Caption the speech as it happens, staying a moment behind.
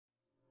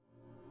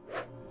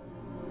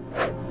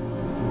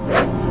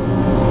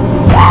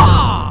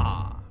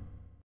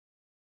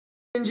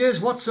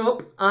Ninjas, what's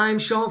up? I'm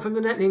Sean from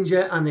the Net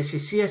Ninja and this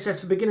is CSS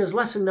for Beginners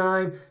Lesson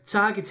 9,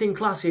 Targeting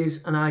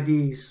Classes and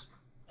IDs.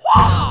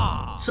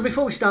 So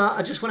before we start,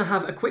 I just want to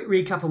have a quick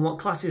recap on what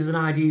classes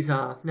and IDs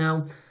are.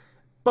 Now,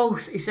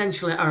 both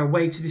essentially are a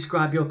way to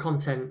describe your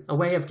content, a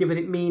way of giving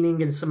it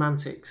meaning and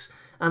semantics.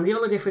 And the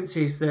only difference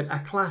is that a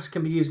class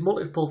can be used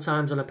multiple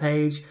times on a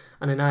page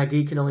and an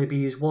ID can only be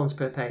used once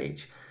per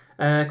page.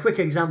 Quick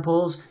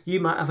examples,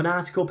 you might have an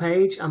article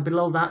page and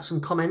below that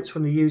some comments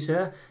from the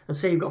user, and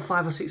say you've got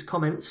 5 or 6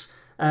 comments.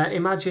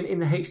 Imagine in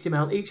the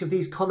HTML each of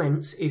these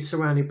comments is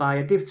surrounded by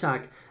a div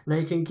tag. Now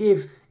you can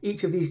give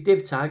each of these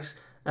div tags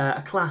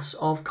a class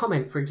of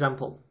comment, for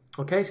example.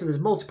 Okay, so there's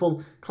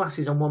multiple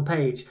classes on one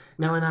page.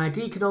 Now an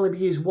ID can only be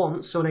used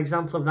once, so an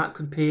example of that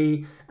could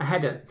be a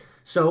header.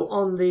 So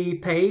on the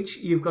page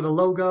you've got a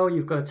logo,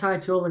 you've got a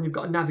title and you've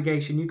got a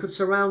navigation. You could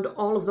surround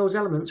all of those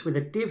elements with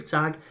a div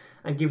tag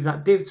and give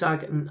that div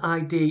tag an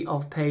ID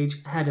of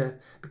page header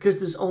because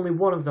there's only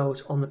one of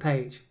those on the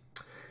page.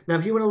 Now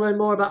if you want to learn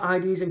more about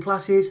IDs and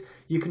classes,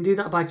 you can do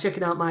that by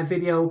checking out my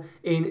video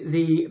in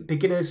the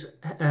Beginners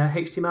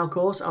HTML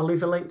course. I'll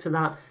leave a link to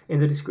that in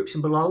the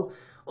description below.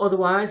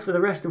 Otherwise, for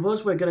the rest of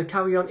us, we're going to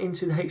carry on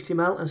into the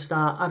HTML and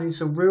start adding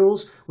some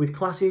rules with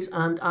classes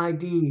and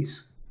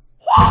IDs.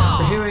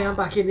 So here I am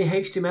back in the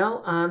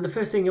HTML, and the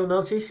first thing you'll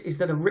notice is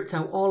that I've ripped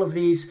out all of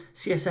these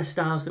CSS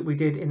styles that we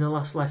did in the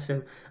last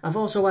lesson. I've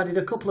also added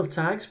a couple of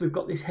tags. We've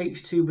got this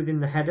H2 within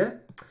the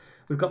header.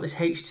 We've got this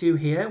H2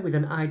 here with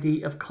an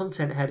ID of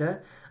content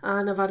header,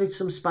 and I've added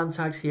some span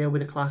tags here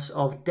with a class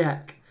of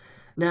deck.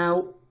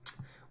 Now,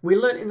 we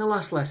learnt in the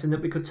last lesson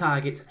that we could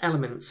target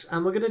elements,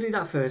 and we're going to do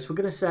that first. We're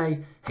going to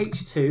say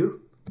H2,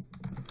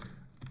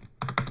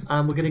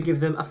 and we're going to give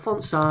them a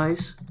font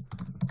size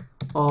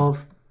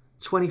of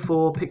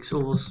 24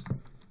 pixels.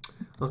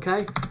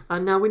 Okay,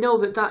 and now we know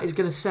that that is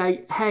going to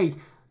say, hey,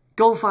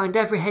 go and find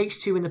every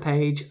H2 in the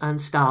page and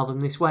style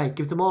them this way.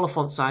 Give them all a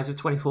font size of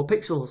 24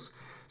 pixels.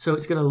 So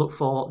it's going to look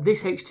for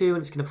this H2 and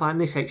it's going to find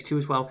this H2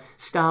 as well.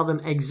 Style them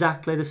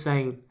exactly the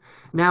same.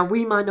 Now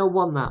we might not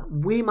want that.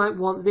 We might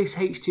want this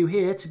H2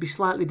 here to be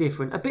slightly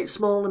different, a bit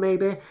smaller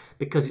maybe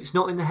because it's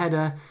not in the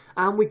header,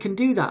 and we can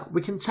do that.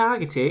 We can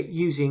target it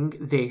using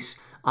this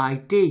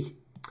ID.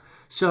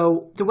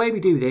 So the way we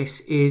do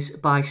this is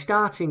by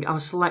starting our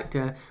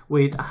selector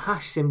with a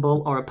hash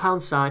symbol or a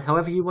pound sign,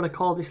 however you want to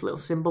call this little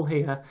symbol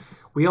here.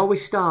 We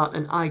always start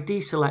an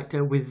ID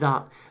selector with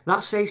that.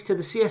 That says to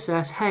the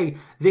CSS, hey,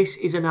 this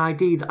is an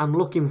ID that I'm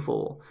looking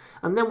for.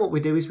 And then what we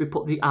do is we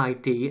put the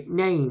ID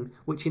name,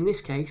 which in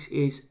this case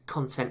is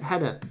content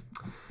header.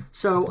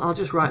 So I'll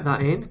just write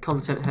that in,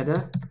 content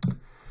header.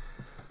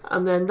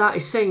 And then that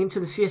is saying to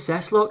the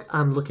CSS, look,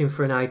 I'm looking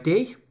for an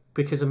ID,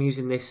 because I'm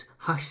using this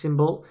hash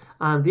symbol,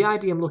 and the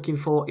ID I'm looking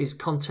for is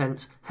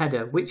content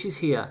header, which is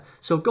here.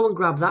 So go and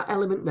grab that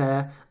element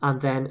there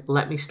and then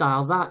let me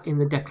style that in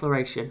the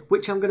declaration,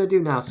 which I'm going to do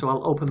now. So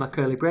I'll open my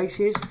curly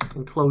braces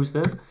and close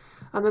them,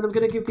 and then I'm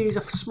going to give these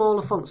a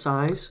smaller font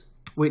size,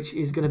 which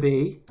is going to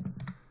be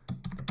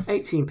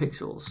 18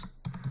 pixels.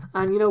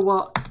 And you know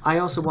what, I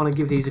also want to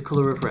give these a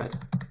colour of red.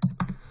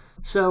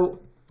 So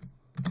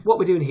what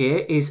we're doing here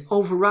is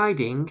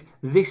overriding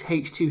this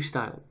H2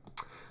 style.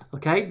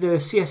 Okay, the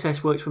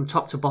CSS works from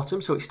top to bottom,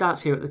 so it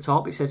starts here at the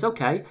top. It says,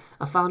 okay,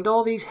 I found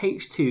all these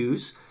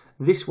H2s,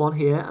 this one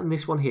here and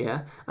this one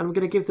here, and I'm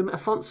going to give them a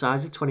font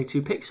size of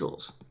 22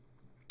 pixels.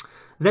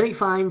 Then it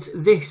finds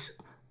this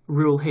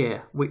rule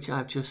here, which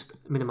I've just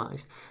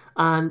minimized.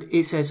 And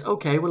it says,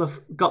 okay, well,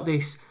 I've got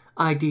this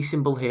ID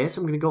symbol here,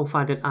 so I'm going to go and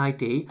find an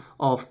ID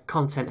of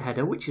content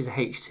header, which is a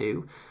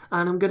H2,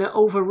 and I'm going to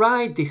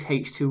override this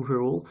H2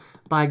 rule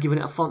by giving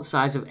it a font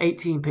size of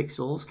 18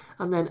 pixels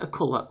and then a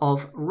colour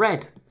of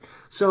red.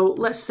 So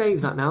let's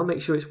save that now,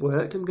 make sure it's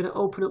worked. I'm going to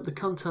open up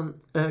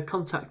the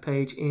contact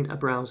page in a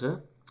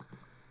browser,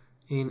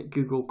 in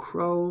Google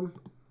Chrome.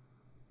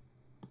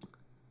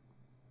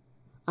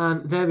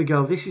 And there we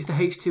go, this is the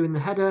H2 in the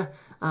header,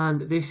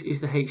 and this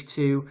is the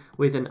H2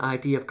 with an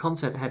ID of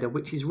content header,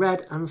 which is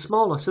red and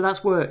smaller. So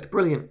that's worked,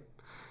 brilliant.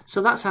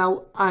 So that's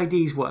how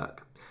IDs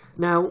work.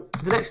 Now,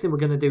 the next thing we're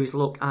going to do is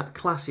look at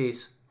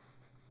classes.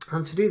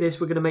 And to do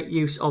this, we're going to make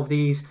use of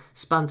these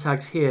span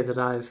tags here that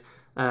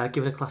I've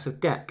given a class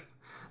of deck.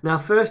 Now,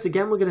 first,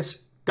 again, we're going to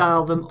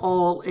style them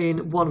all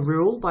in one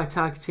rule by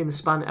targeting the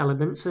span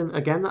elements. And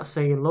again, that's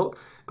saying, look,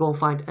 go and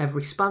find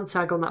every span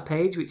tag on that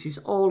page, which is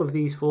all of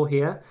these 4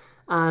 here,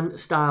 and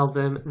style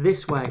them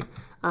this way.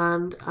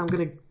 And I'm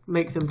going to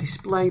make them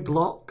display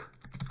block.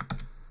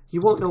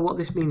 You won't know what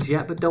this means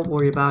yet, but don't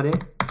worry about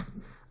it.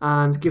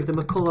 And give them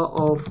a colour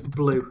of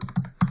blue.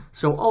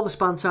 So all the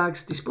span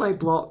tags, display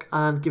block,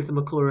 and give them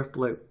a colour of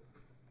blue.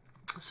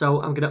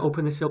 So I'm going to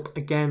open this up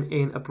again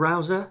in a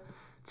browser.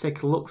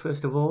 Take a look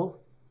first of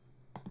all.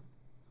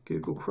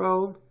 Google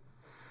Chrome.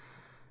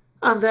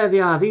 And there they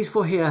are, these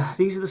 4 here.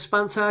 These are the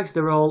span tags,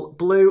 they're all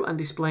blue and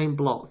displaying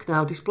block.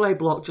 Now display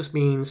block just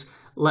means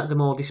let them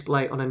all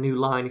display on a new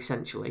line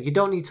essentially. You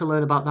don't need to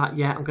learn about that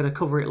yet, I'm going to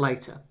cover it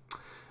later.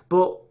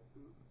 But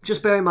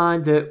just bear in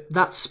mind that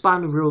that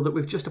span rule that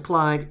we've just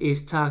applied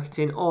is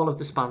targeting all of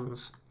the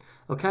spans.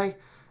 Okay,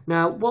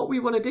 now what we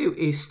want to do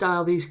is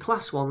style these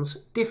class ones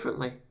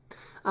differently.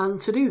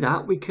 And to do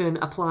that, we can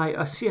apply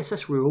a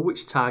CSS rule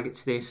which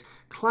targets this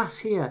class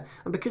here.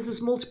 And because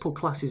there's multiple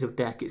classes of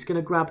deck, it's going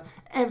to grab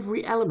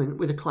every element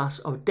with a class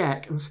of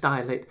deck and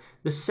style it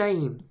the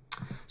same.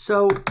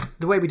 So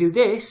the way we do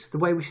this, the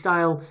way we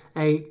style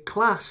a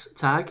class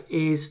tag,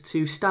 is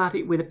to start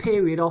it with a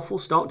period or full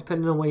stop,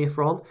 depending on where you're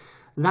from.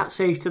 That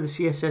says to the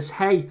CSS,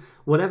 hey,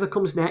 whatever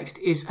comes next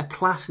is a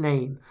class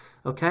name.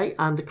 Okay,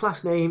 and the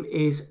class name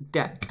is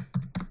deck.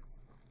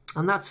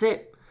 And that's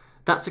it.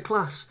 That's a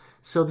class.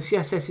 So the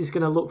CSS is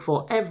going to look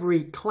for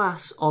every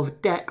class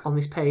of deck on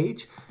this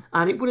page,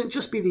 and it wouldn't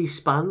just be these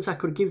spans. I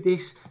could give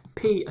this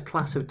P a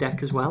class of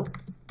deck as well,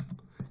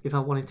 if I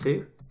wanted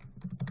to.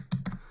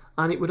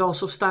 And it would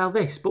also style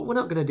this, but we're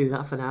not going to do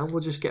that for now.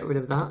 We'll just get rid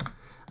of that,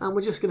 and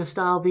we're just going to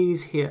style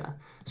these here.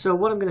 So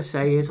what I'm going to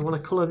say is I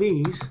want to colour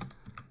these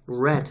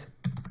red.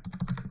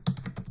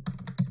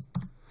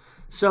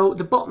 So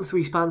the bottom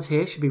 3 spans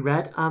here should be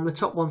red, and the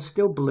top one's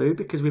still blue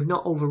because we've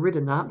not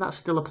overridden that. That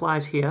still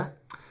applies here.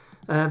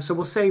 So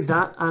we'll save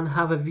that and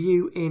have a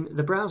view in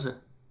the browser.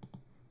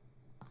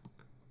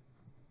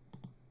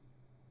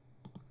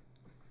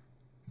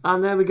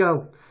 And there we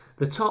go.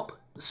 The top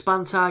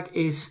span tag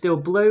is still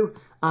blue,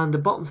 and the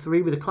bottom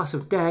 3 with a class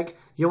of deck.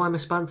 Yo, I'm a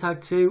span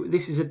tag too.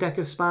 This is a deck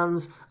of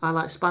spans. I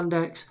like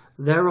spandex.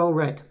 They're all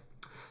red.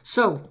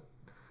 So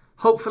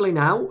hopefully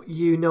now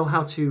you know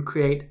how to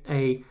create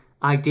a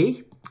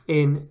ID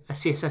in a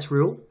CSS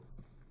rule.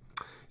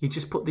 You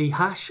just put the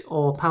hash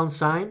or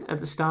 £sign at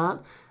the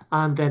start,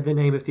 and then the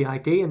name of the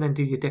ID, and then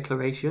do your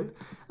declaration.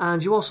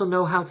 And you also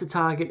know how to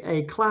target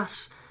a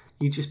class.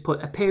 You just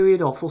put a period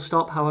or full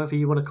stop, however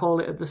you want to call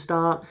it, at the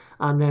start,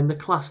 and then the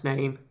class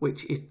name,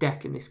 which is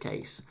deck in this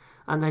case.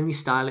 And then you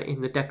style it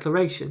in the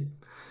declaration.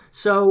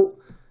 So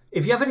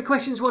if you have any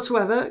questions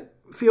whatsoever,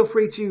 feel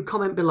free to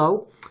comment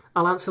below.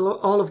 I'll answer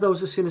all of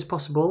those as soon as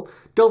possible.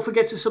 Don't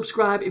forget to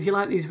subscribe if you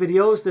like these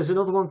videos. There's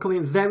another one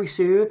coming very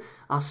soon.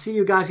 I'll see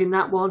you guys in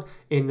that one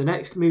in the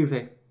next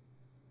movie.